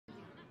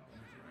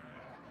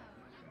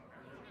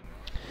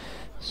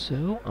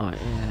So I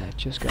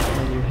just got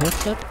my new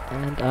headset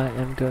and I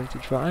am going to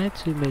try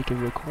to make a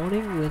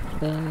recording with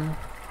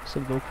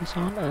some vocals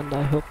on, and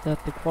I hope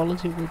that the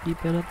quality will be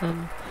better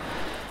than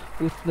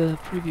with the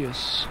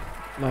previous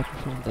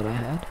microphone that I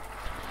had.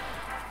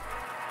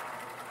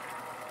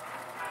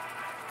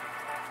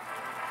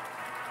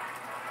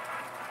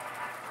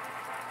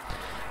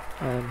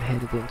 I'm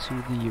headed into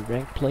the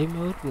ranked play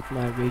mode with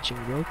my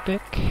Raging Rogue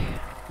deck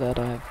that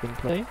I've been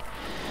playing.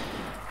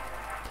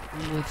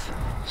 With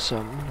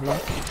some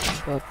luck,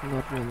 but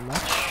not really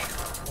much.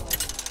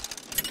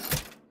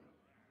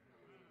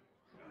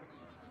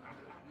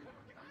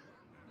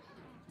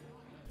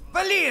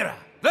 Valera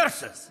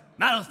versus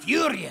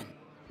Malfurion.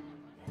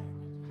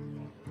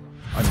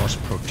 I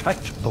must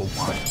protect the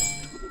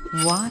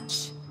wild.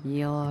 Watch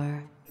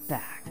your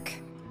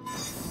back.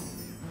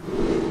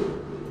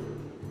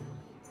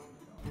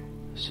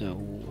 So,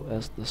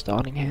 as the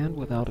starting hand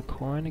without a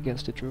coin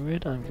against a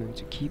druid, I'm going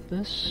to keep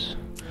this.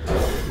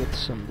 With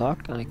some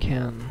luck, I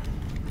can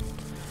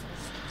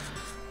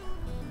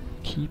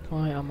keep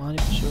my Armani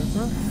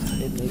Berserker.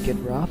 It may get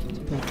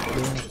wrathed, but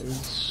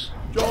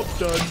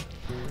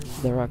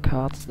there are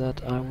cards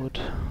that I would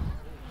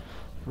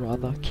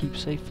rather keep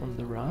safe from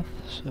the wrath,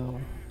 so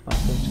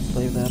I'm going to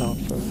play that out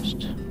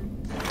first.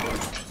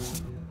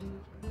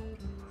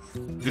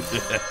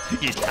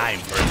 It's time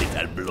for a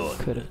little blood.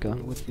 Could have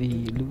gone with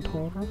the Loot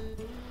Hoarder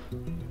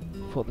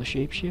for the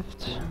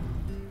shapeshift,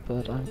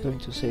 but I'm going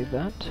to save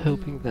that,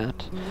 hoping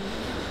that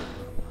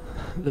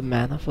the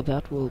mana for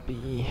that will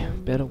be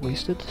better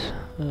wasted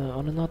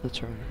on another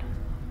turn.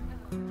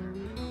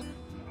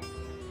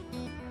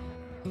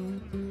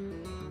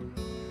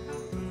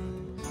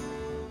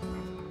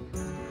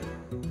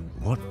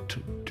 What to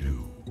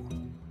do?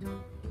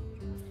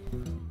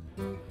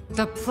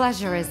 The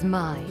pleasure is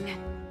mine.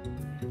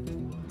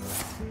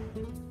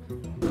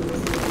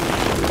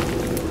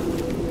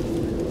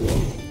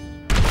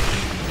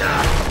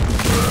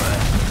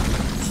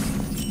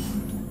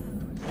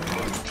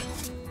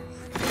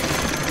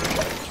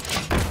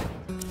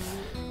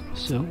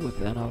 So, with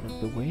that out of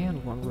the way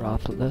and one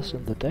wrath less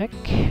in the deck,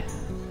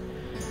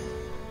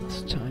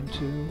 it's time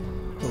to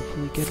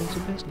hopefully get into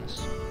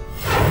business.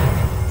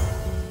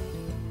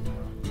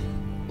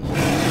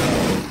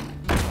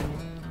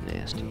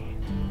 Nasty.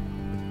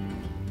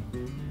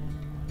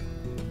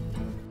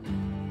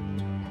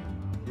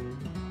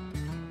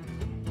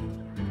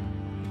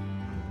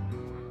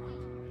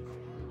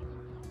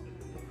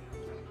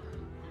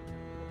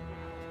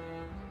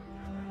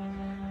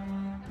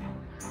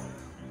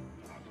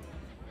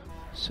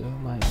 So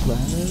my plan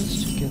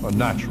is to get A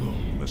natural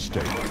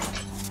mistake.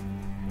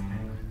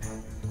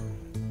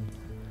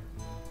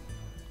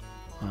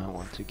 I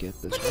want to get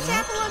this Put this one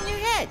out. apple on your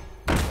head.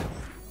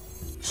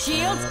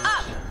 Shields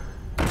up!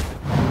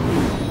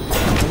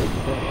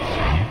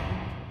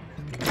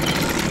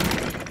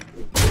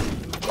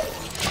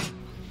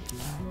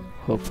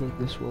 Hopefully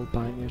this will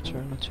buy me a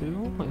turn or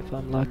two. If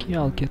I'm lucky,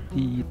 I'll get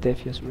the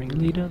Defias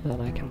Ringleader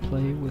that I can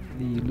play with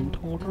the Loot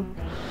Hoarder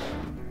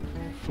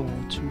for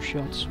 2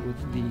 shots with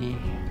the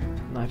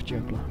Knife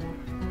Juggler.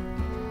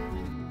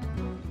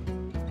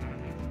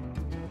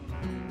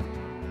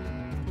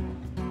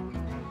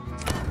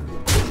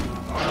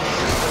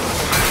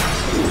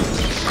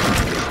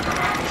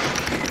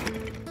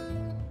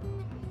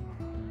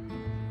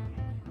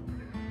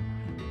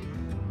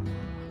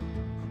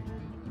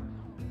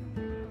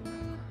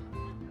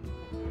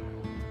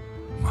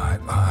 My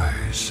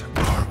eyes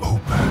are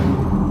open.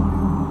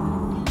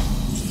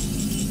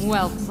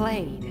 Well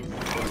played.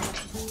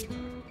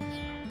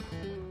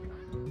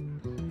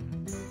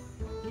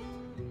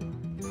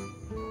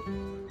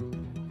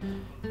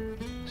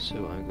 So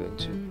I'm going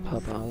to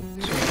pop out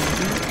 2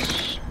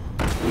 targets.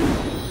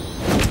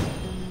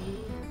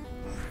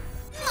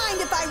 Mind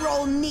if I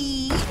roll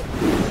need?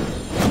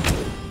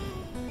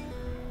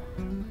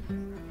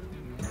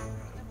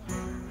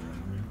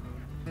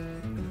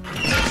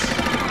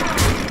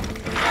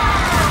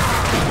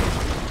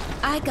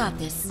 I got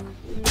this.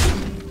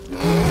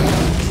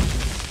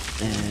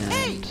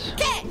 And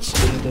Catch!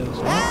 clear those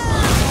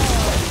out,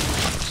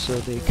 so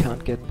they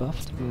can't get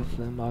buffed with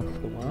the Mark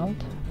of the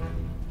Wild.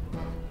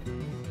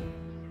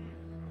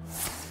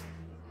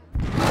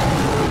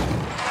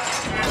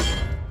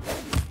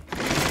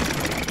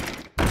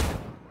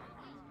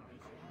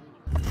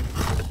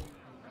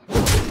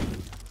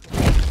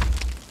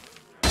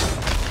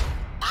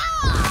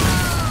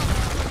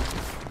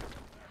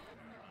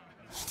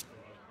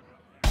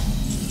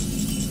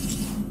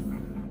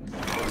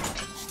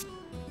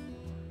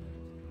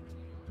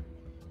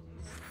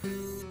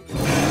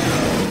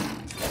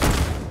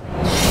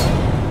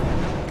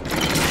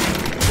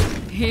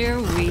 Here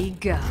we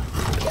go.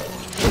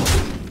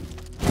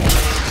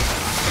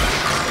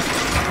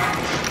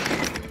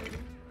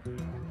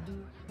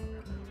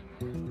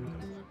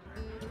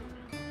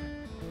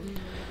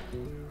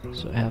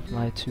 So I have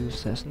my 2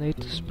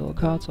 Assassinate spell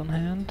cards on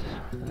hand.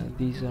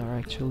 These are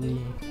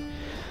actually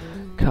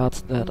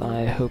cards that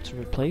I hope to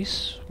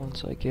replace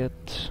once I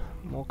get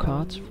more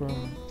cards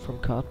from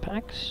card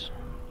packs.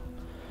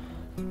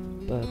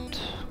 but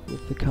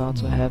with the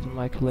cards I have in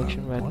my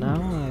collection right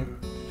now, I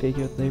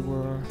figured they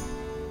were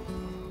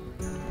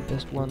the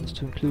best ones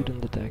to include in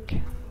the deck.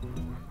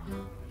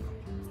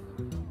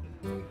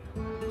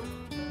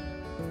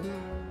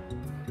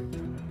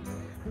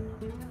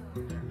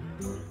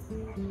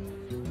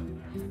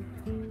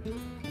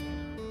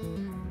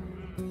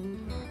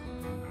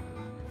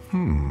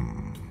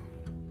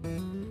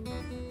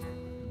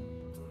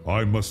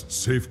 I must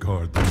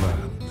safeguard the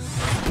land.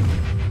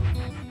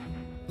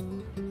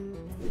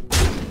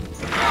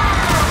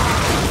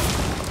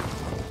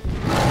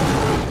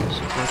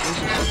 So that was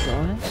a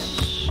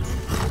surprise.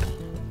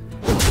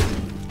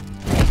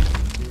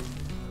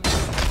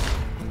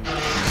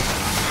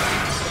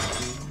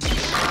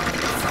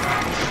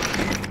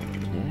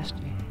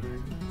 Nasty.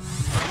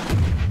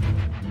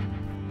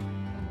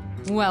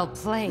 Well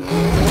played.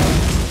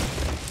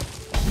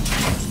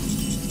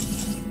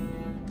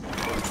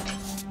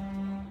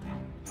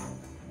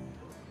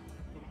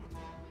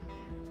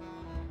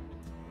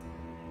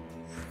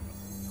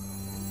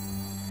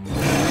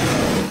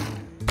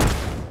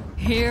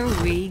 Here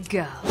we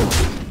go.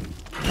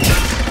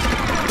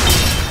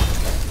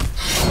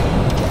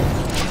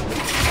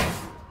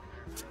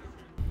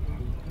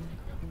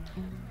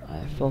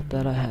 I felt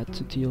that I had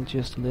to deal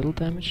just a little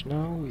damage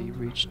now. We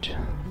reached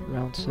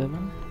round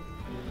 7.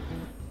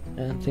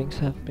 And things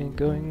have been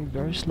going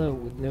very slow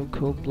with no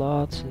cold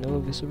bloods, no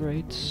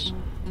eviscerates.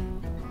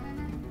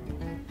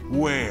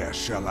 Where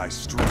shall I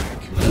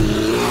strike?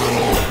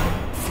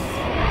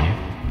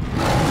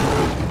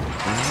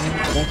 And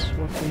that's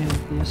what we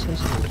have the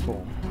assessment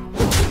for.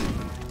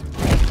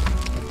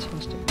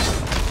 Fantastic.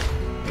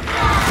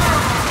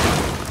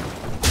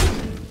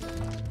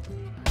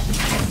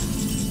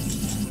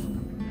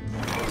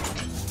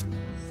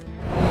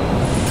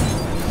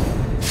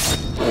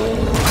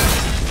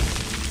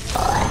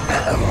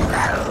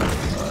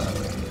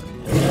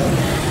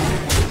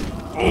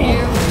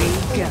 Here we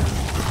go.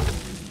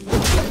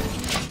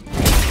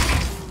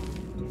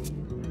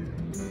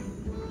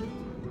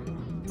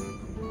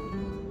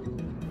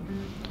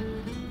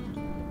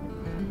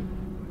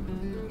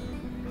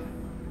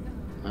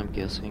 I'm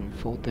guessing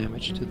 4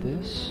 damage to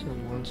this,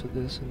 and 1 to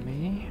this and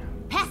me.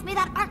 Pass me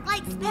that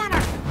arc-light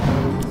spanner!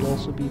 It will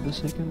also be the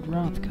second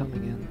Wrath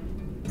coming in.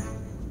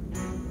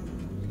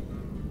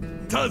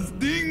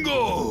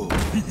 Tazdingo!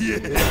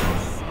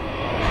 Yes!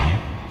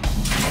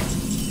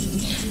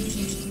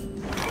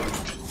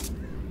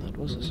 That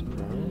was a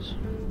surprise.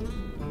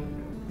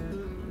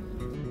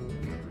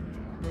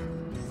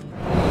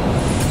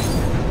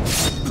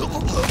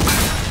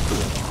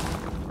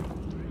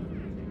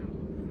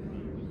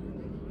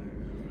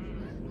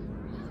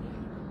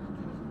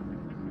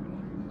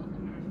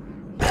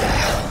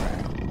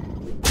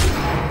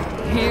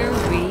 Here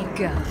we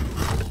go.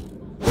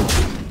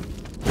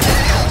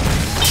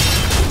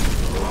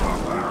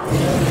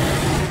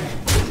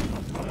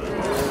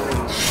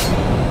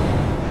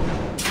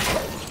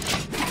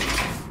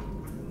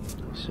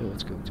 So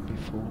it's going to be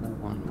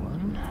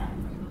 4-1-1.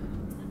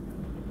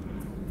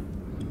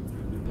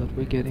 But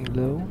we're getting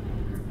low.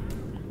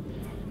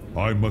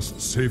 I must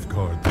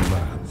safeguard the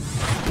land.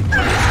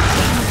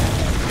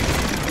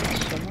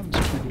 Someone's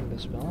keeping the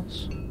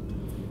spells.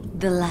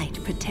 The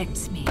light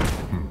protects me.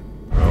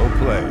 Well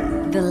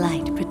played. The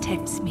light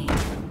protects me.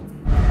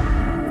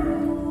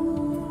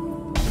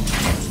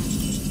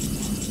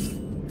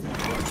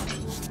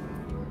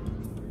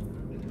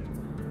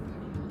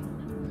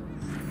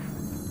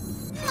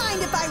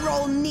 Mind if I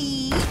roll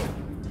need?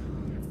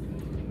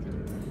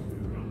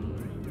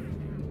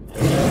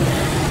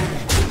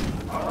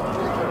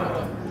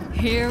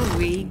 Here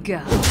we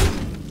go.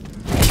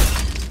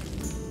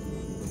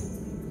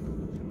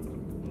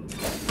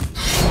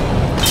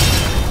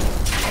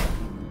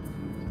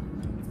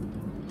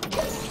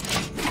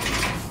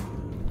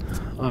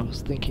 I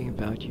was thinking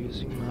about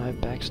using my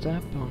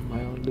backstab on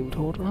my own loot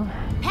hoarder,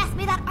 Pass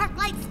me that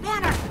arc-light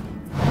spanner!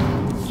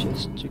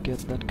 just to get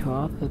that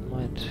card that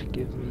might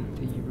give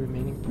me the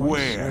remaining points.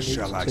 Where need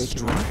shall to I take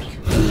him out. strike?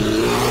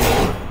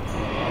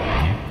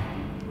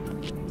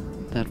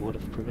 That would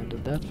have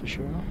prevented that for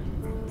sure.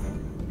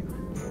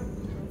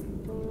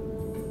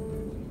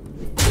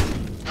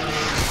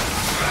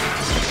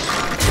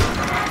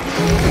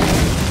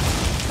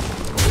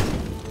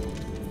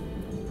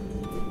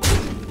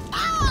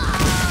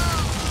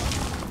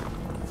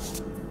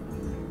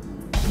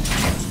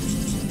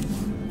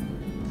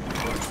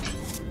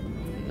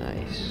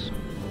 Nice.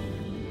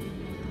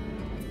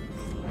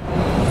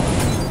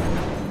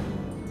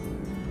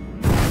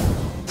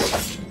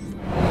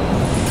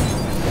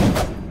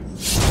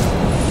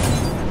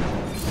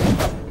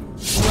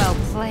 Well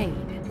played.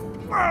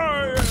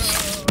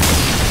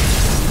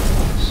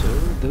 So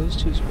those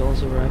 2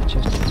 spells arrived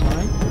just in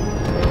time.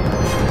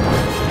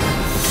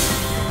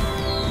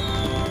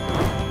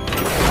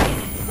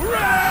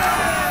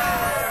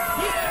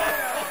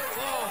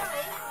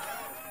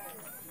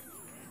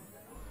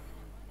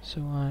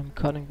 So I'm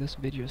cutting this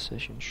video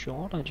session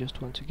short. I just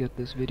want to get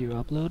this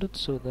video uploaded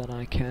so that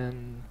I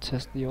can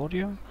test the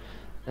audio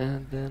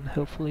and then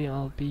hopefully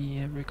I'll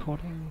be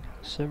recording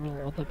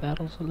several other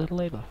battles a little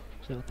later.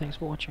 So thanks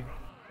for watching.